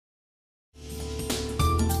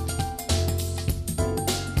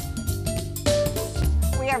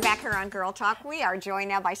are back here on Girl Talk. We are joined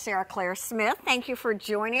now by Sarah Claire Smith. Thank you for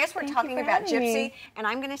joining us. We're talking about Gypsy. And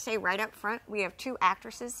I'm going to say right up front, we have two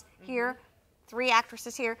actresses here, three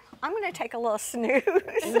actresses here. I'm going to take a little snooze.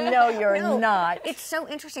 No, you're not. It's so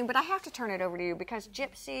interesting, but I have to turn it over to you because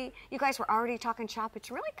Gypsy, you guys were already talking shop. It's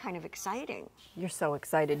really kind of exciting. You're so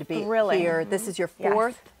excited to be Really? here. This is your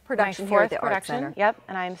fourth production here at the Art Center. Yep,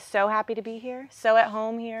 and I'm so happy to be here, so at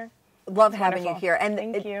home here. Love having you here. And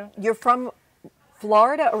Thank you. You're from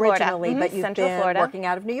Florida originally, but you've Central been Florida. working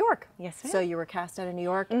out of New York. Yes, ma'am. So you were cast out of New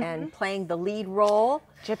York and playing the lead role.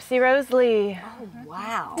 Gypsy Rose Lee. Oh,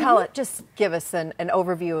 wow. Tell it, just give us an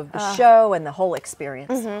overview of the show and the whole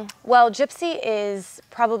experience. Well, Gypsy is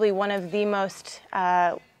probably one of the most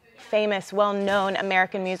famous, well-known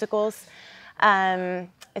American musicals.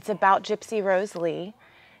 It's about Gypsy Rose Lee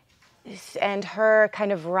and her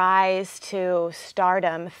kind of rise to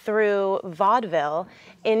stardom through vaudeville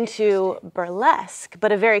into burlesque,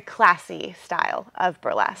 but a very classy style of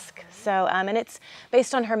burlesque. So, and it's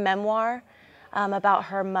based on her memoir about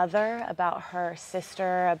her mother, about her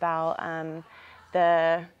sister, about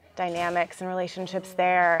the dynamics and relationships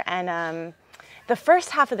there. And the first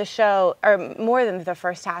half of the show, or more than the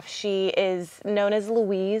first half, she is known as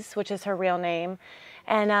Louise, which is her real name,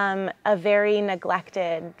 and a very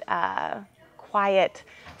neglected, quiet,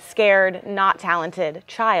 scared, not talented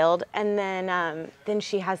child. And then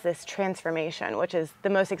she has this transformation, which is the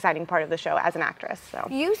most exciting part of the show as an actress. So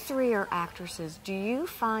you three are actresses. Do you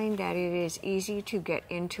find that it is easy to get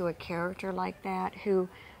into a character like that who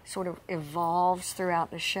sort of evolves throughout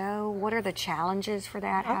the show? What are the challenges for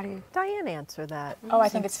that? How do you... Diane, answer that. Oh, I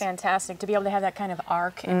think it's fantastic to be able to have that kind of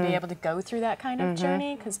arc and be able to go through that kind of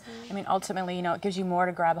journey, because, I mean, ultimately, you know, it gives you more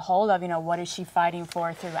to grab hold of, you know, what is she fighting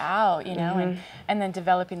for throughout, you know, and then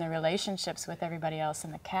developing the relationships with everybody else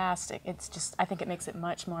in the cast. It's just, I think it makes it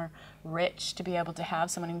much more rich to be able to have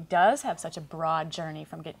someone who does have such a broad journey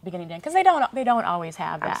from beginning to end, because they don't always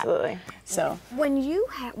have that. absolutely. So When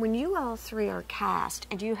you all three are cast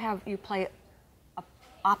and you play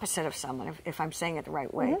opposite of someone, if I'm saying it the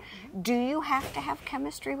right way, do you have to have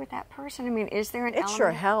chemistry with that person? I mean, is there an element? It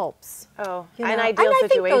sure helps. Oh, You know, an ideal and I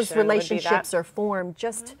think situation those would be relationships that. are formed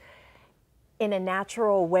just in a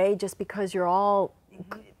natural way, just because you're all.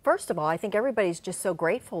 First of all, I think everybody's just so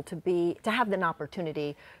grateful to have an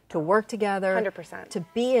opportunity to work together, 100%. to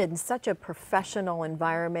be in such a professional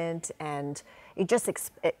environment, and you just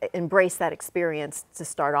embrace that experience to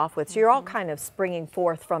start off with. So you're all kind of springing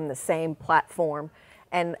forth from the same platform,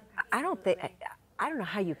 and I don't know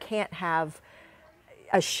how you can't have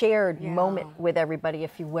a shared moment with everybody,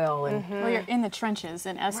 if you will. And well, you're in the trenches,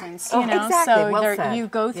 in essence, Oh, you know. exactly. So Well said. you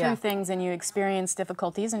go through Yeah. things and you experience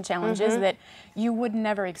difficulties and challenges that you would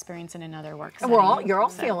never experience in another work setting. You're all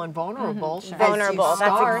feeling vulnerable. as you Vulnerable. That's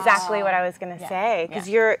start. exactly what I was going to say. Because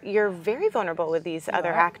you're very vulnerable with these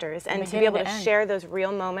other are. actors, and to be able to share those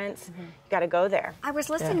real moments, you got to go there. I was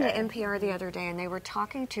listening to NPR the other day, and they were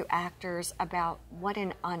talking to actors about what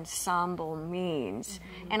an ensemble means.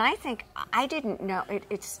 And I think I didn't know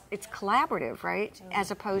it's collaborative, right? As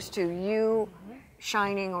opposed to you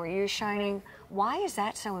shining or you shining. Why is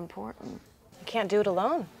that so important? You can't do it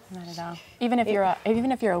alone. Not at all. Even if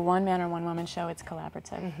you're a one-man or one-woman show, it's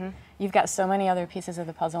collaborative. You've got so many other pieces of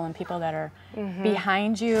the puzzle and people that are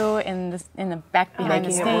behind you in the back behind the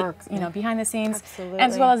Making it scenes, work. you know, behind the scenes, Absolutely.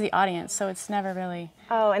 as well as the audience. So it's never really.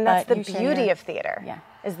 Oh, and that's but the you share beauty your- of theater. Yeah.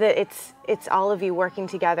 Is that it's all of you working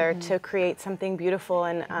together to create something beautiful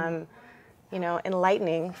and you know,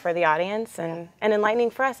 enlightening for the audience and enlightening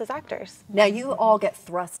for us as actors. Now you all get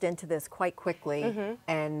thrust into this quite quickly,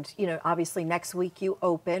 and you know, obviously next week you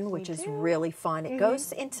open, which is really fun. It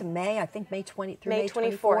goes into May, I think May 20th through May May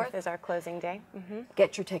 24th is our closing day.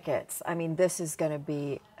 Get your tickets. I mean, this is going to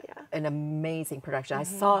be an amazing production. I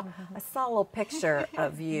saw a little picture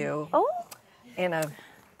of you in a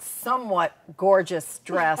somewhat gorgeous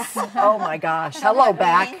dress. Oh my gosh! Hello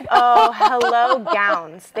back. Oh, hello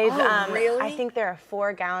gowns. They've really? I think there are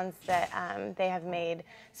 4 gowns that they have made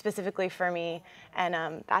specifically for me,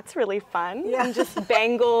 and that's really fun. Yeah. And just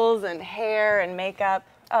bangles and hair and makeup.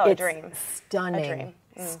 Oh, It's a dream. stunning. A dream.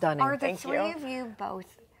 Stunning. Are the Thank three you. of you both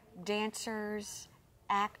dancers,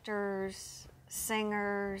 actors,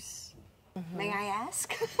 singers? May I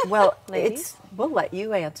ask? Well, Ladies? we'll let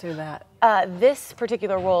you answer that. This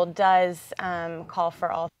particular role does call for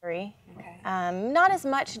all 3. Okay. Not as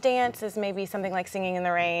much dance as maybe something like Singing in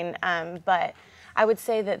the Rain, but I would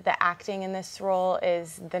say that the acting in this role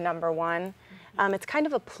is the #1. It's kind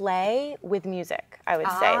of a play with music, I would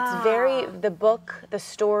say. It's very, the book, the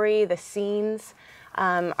story, the scenes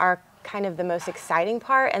are kind of the most exciting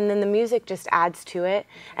part, and then the music just adds to it,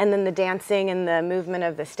 and then the dancing and the movement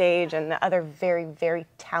of the stage and the other very, very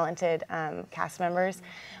talented cast members.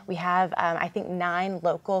 We have, I think, 9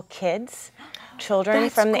 local children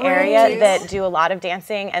from the area that do a lot of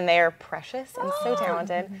dancing, and they are precious and so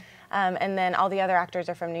talented. And then all the other actors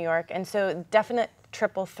are from New York, and so definite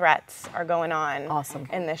triple threats are going on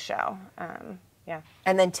in this show. Yeah.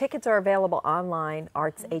 And then tickets are available online,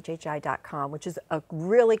 artswhhi.com, which is a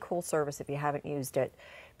really cool service if you haven't used it,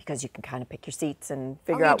 because you can kind of pick your seats and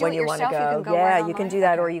figure out when you want to go. Yeah, you can do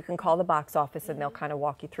that, or you can call the box office and they'll kind of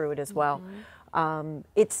walk you through it as well.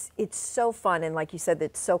 It's so fun, and like you said,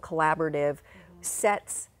 it's so collaborative.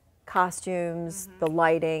 Sets, costumes, the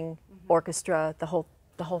lighting, orchestra, the whole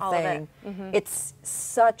thing. It's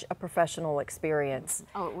such a professional experience.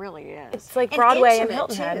 Oh, it really is. It's like Broadway and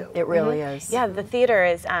Hilton Head. It really is. Yeah, the theater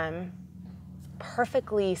is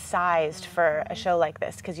perfectly sized for a show like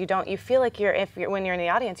this, because you feel like when you're in the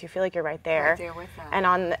audience, you feel like you're right there. Right there with them. And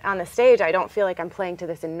on the stage, I don't feel like I'm playing to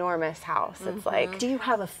this enormous house. It's like. Do you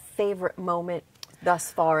have a favorite moment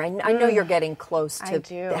thus far? I know you're getting close to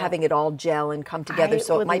having it all gel and come together,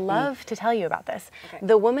 so it might be. I would love to tell you about this. Okay.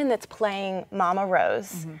 The woman that's playing Mama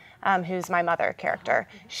Rose, who's my mother character,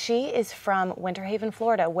 she is from Winter Haven,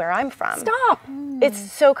 Florida, where I'm from. Stop!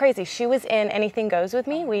 It's so crazy. She was in Anything Goes with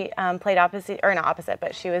me. We played opposite, or not opposite,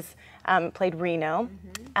 but she was played Reno,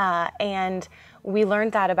 and we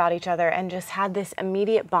learned that about each other and just had this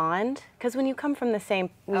immediate bond, because when you come from the same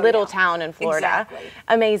little town in Florida,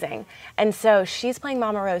 amazing. And so she's playing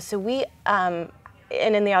Mama Rose. So we, and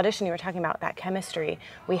in the audition you were talking about that chemistry,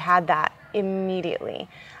 we had that immediately,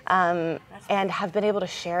 and have been able to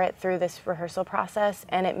share it through this rehearsal process,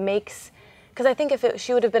 and it makes, because I think if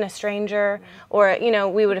she would have been a stranger, or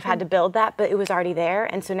we would have had to build that, but it was already there,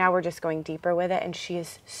 and so now we're just going deeper with it, and she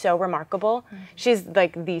is so remarkable. She's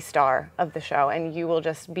like the star of the show, and you will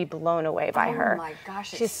just be blown away by her. Oh my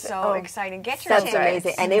gosh, it's so exciting. Get your tickets. That's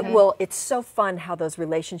amazing, and it's so fun how those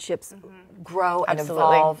relationships grow and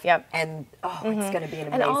evolve, and it's going to be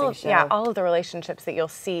an amazing show. Yeah, all of the relationships that you'll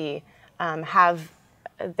see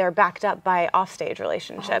they're backed up by offstage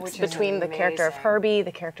relationships between the character of Herbie,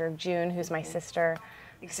 the character of June, who's my sister.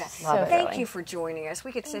 Exactly. Thank you for joining us.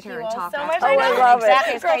 We could sit here and talk. So much. I love it.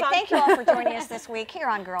 Exactly. It's great. Thank you all for joining us this week here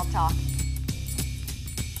on Girl Talk.